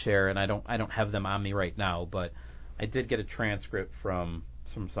wanted to share, and I don't have them on me right now, but I did get a transcript from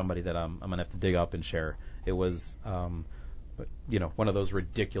somebody that I'm gonna have to dig up and share. It was one of those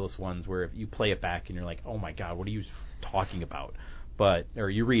ridiculous ones where if you play it back and you're like, oh my god, what are you talking about? Or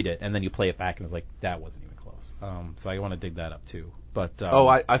you read it and then you play it back and it's like, that wasn't even close. So I want to dig that up too. But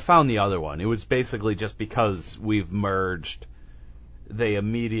I found the other one. It was basically just because we've merged, they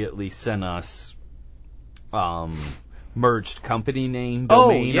immediately sent us merged company name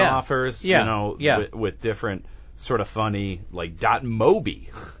domain offers. With different sort of funny like .mobi.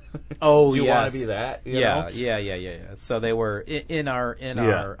 Oh, do you yes. want to be that? You know? Yeah. So they were in our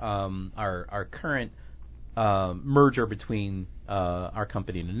current merger between our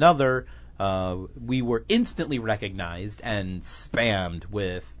company and another. We were instantly recognized and spammed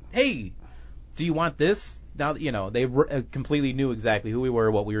with, "Hey, do you want this?" Now they completely knew exactly who we were,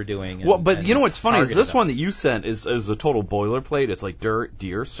 what we were doing. But you know what's funny is this targeted one us. that you sent is a total boilerplate. It's like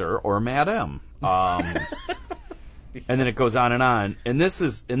dear sir or madam. And then it goes on. And this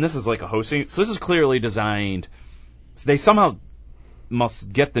is like a hosting. So this is clearly designed. So they somehow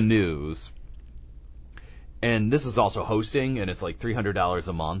must get the news. And this is also hosting, and it's like $300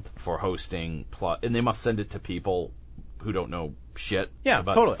 a month for hosting. And they must send it to people who don't know shit. Yeah,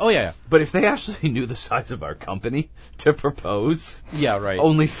 totally. Oh, yeah. But if they actually knew the size of our company to propose, Yeah, right.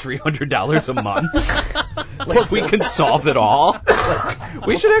 only $300 a month, like we can solve it all. Like,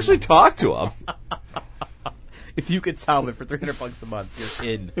 we should actually talk to them. If you could solve it for $300 a month,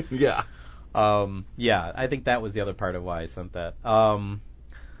 you're in. Yeah. I think that was the other part of why I sent that.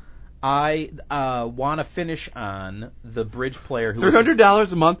 I want to finish on the bridge player who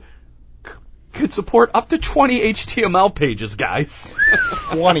 $300 a month could support up to 20 HTML pages, guys.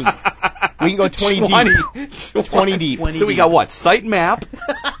 20. We can go 20 deep. 20 deep. So we got what? Sitemap,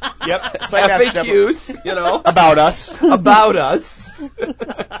 Yep. Sitemap, FAQs, about us. about us.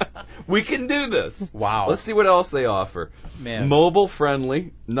 We can do this. Wow. Let's see what else they offer. Man. Mobile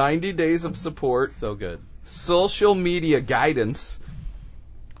friendly, 90 days of support, So good. social media guidance,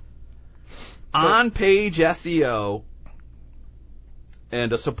 on-page SEO,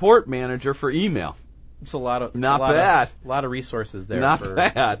 and a support manager for email. It's a lot of Not bad. A lot of resources there Not for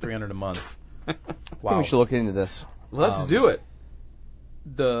bad. $300 a month. I think Wow. we should look into this. Let's do it.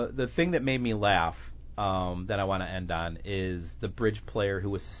 The thing that made me laugh that I want to end on is the bridge player who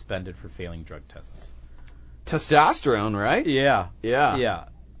was suspended for failing drug tests. Testosterone, right? Yeah. Yeah. Yeah.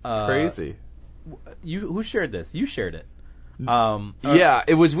 Crazy. Who shared this? You shared it. Yeah,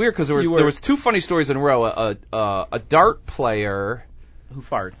 it was weird because there was two funny stories in a row. A dart player. Who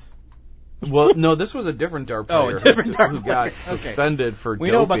farts? Well, no, this was a different dart Oh, player a different dart who player. got Okay. suspended for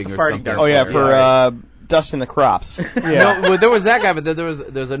We know about doping the or farting something. dart Oh, yeah, player. for dusting the crops. Yeah. No, well, there was that guy, but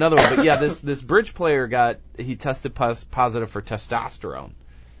there's another one. But yeah, this bridge player he tested positive for testosterone,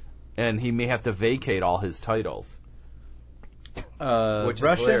 and he may have to vacate all his titles. Which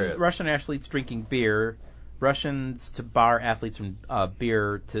is hilarious. Russian athletes drinking beer. Russians to bar athletes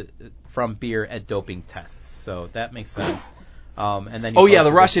from beer at doping tests. So that makes sense. And then Oh yeah, the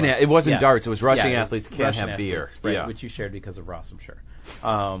posted Russian. this one. it wasn't Yeah. darts. It was Russian Yeah, it was athletes can't Russian have beer. athletes, right, Yeah. which you shared because of Ross, I'm sure.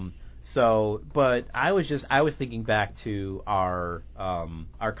 But I was thinking back to our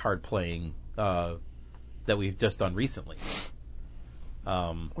card playing that we've just done recently.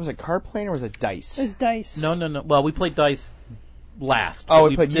 Was it card playing or was it dice? It's dice. No. Well, we played dice last. Oh, but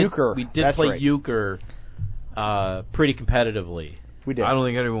we played euchre. We did That's play right. euchre pretty competitively. We did. I don't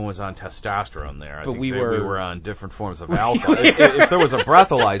think anyone was on testosterone there. I But think we we were- were on different forms of alcohol. if there was a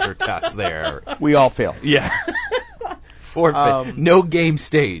breathalyzer test there, We all failed. yeah. Forfeit. No game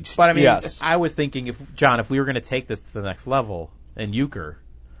staged. But I mean, Yes. I was thinking, if we were going to take this to the next level in euchre,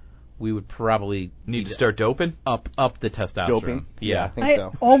 we would probably Need to start doping? up the testosterone. Doping? Yeah. I think I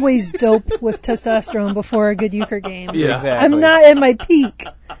so. always dope with testosterone before a good euchre game. Yeah. Exactly. I'm not at my peak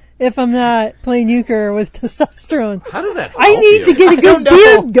if I'm not playing euchre with testosterone. How does that help I need to you? get a good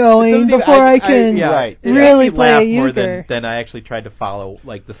beard going before I can yeah, Right. It really makes me laugh play more euchre. than I actually tried to follow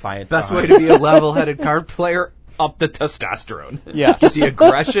like the science. Best way behind to be a level-headed card player, up the testosterone. Yes. Get the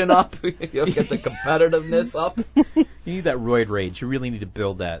aggression up. You'll get the competitiveness up. You need that roid rage. You really need to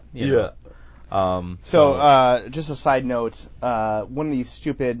build that. You know. So, just a side note, one of these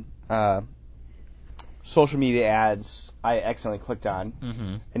stupid social media ads I accidentally clicked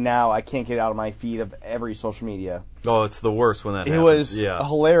on, and now I can't get it out of my feed of every social media. Oh, it's the worst when that It happens. was yeah.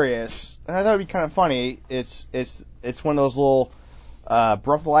 hilarious, and I thought it'd be kind of funny. It's one of those little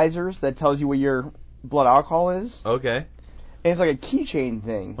breathalyzers that tells you what your blood alcohol is, Okay. and it's like a keychain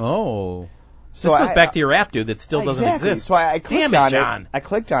thing. Oh. So this goes I- back to your app, dude. That still doesn't exactly. exist. So I clicked Damn it, on John. it. I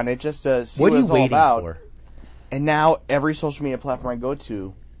clicked on it just to see What what are it you was all waiting about. for? And now every social media platform I go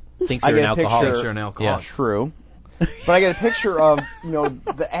to, Thinks I you're an get a alcoholic. picture- You're an alcoholic. Yeah. true, but I get a picture of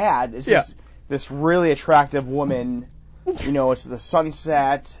the ad. It's just this really attractive woman. It's the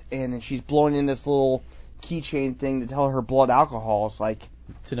sunset, and then she's blowing in this little keychain thing to tell her blood alcohol. It's like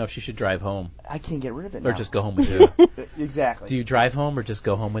To know if she should drive home I can't get rid of it. or now. just go home with you. Exactly. Do you drive home or just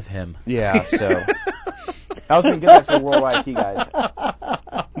go home with him? Yeah. So I was gonna get that for Worldwide IT guys.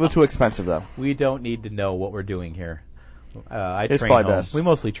 A little too expensive though. We don't need to know what we're doing here. I It's train probably home. best. We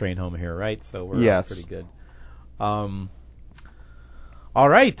mostly train home here, right? So we're Yes. pretty good. All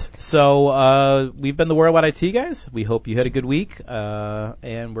right. So we've been the Worldwide IT guys. We hope you had a good week,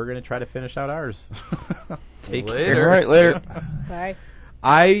 and we're gonna try to finish out ours. Take Later. care. All right. Later. Bye.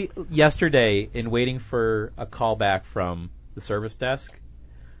 I yesterday, in waiting for a call back from the service desk,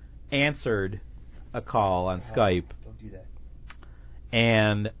 answered a call on Skype. Don't do that.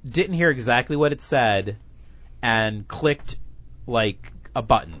 And didn't hear exactly what it said, and clicked like a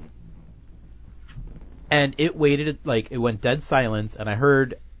button. And it waited, like it went dead silence, and I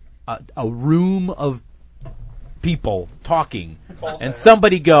heard a room of people talking, and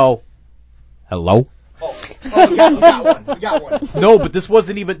somebody go, "Hello." We got one. No, but this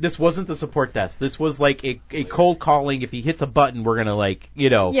wasn't the support desk. This was like a cold calling. If he hits a button, we're gonna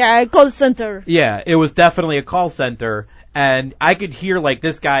Yeah, call center. Yeah, it was definitely a call center, and I could hear like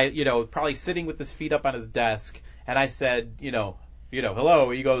this guy, probably sitting with his feet up on his desk, and I said, hello.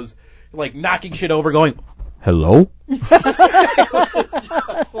 He goes, like knocking shit over, going, hello.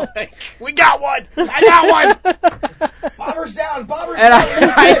 Like, we got one. I got one. Bombers down. Bombers And down.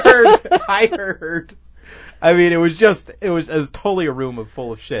 I heard. I mean, it was totally a room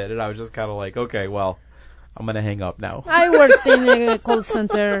full of shit, and I was just kind of like, okay, well, I'm gonna hang up now. I worked in a call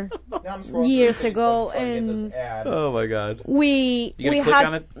center Now I'm scrolling years through Facebook ago, trying to get this and ad. Oh my god. we You gonna we click had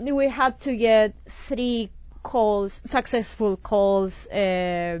on it? we had to get 3 successful calls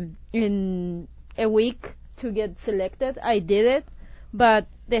in a week to get selected. I did it, but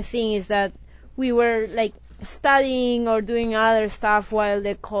the thing is that we were like studying or doing other stuff while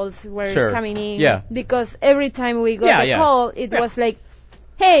the calls were Sure. coming in. Yeah. Because every time we got Yeah, the yeah. call, it Yeah. was like,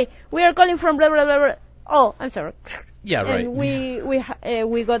 "Hey, we are calling from blah blah blah blah." Oh, I'm sorry. Yeah, right. And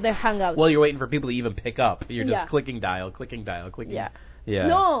we got the hangout. Well, you're waiting for people to even pick up. You're just Yeah. clicking dial. Yeah. Yeah.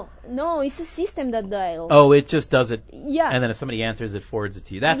 No, it's a system that dials. Oh, it just does it. Yeah. And then if somebody answers, it forwards it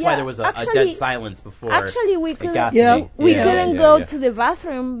to you. That's why Yeah, there was a actually- dead silence before. Actually, we it couldn't. got Yeah. to me. We Yeah, couldn't yeah, go yeah. to the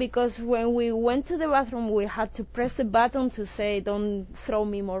bathroom because when we went to the bathroom, we had to press a button to say, "Don't throw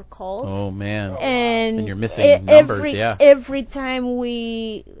me more calls." Oh man. And you're missing numbers, yeah. Every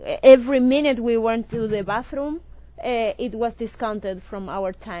minute we went to the bathroom, it was discounted from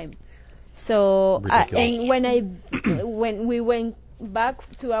our time. So, Ridiculous. and when we went back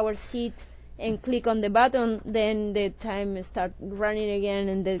to our seat and click on the button, then the time start running again,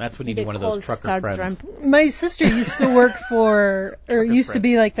 and That's when you the need one of those calls trucker start friends. ramping. My sister used to work for, or Trucker used to friend.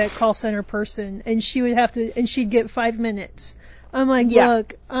 be like that call center person, and she would have to, and she'd get 5 minutes. I'm like, Yeah.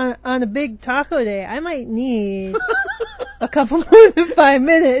 look, on a big taco day, I might need a couple more than 5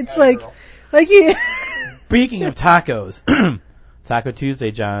 minutes. Like you. Speaking of tacos, Taco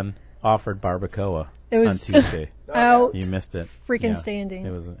Tuesday, John offered barbacoa It on was Tuesday. out. You missed it. Freaking Yeah. standing.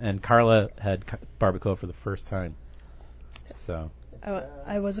 It was, and Carla had barbacoa for the first time. So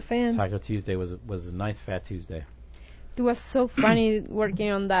I was a fan. Taco Tuesday was a nice fat Tuesday. it was so funny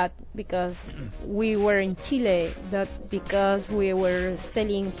working on that because we were in Chile, but because we were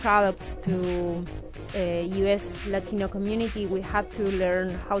selling products to U.S. Latino community, we had to learn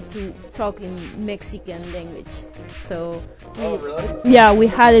how to talk in Mexican language. So, yeah, we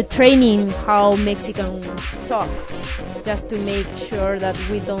had a training how Mexican talk, just to make sure that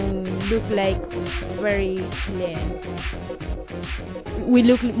we don't look like very Chilean. We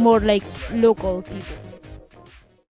look more like local people.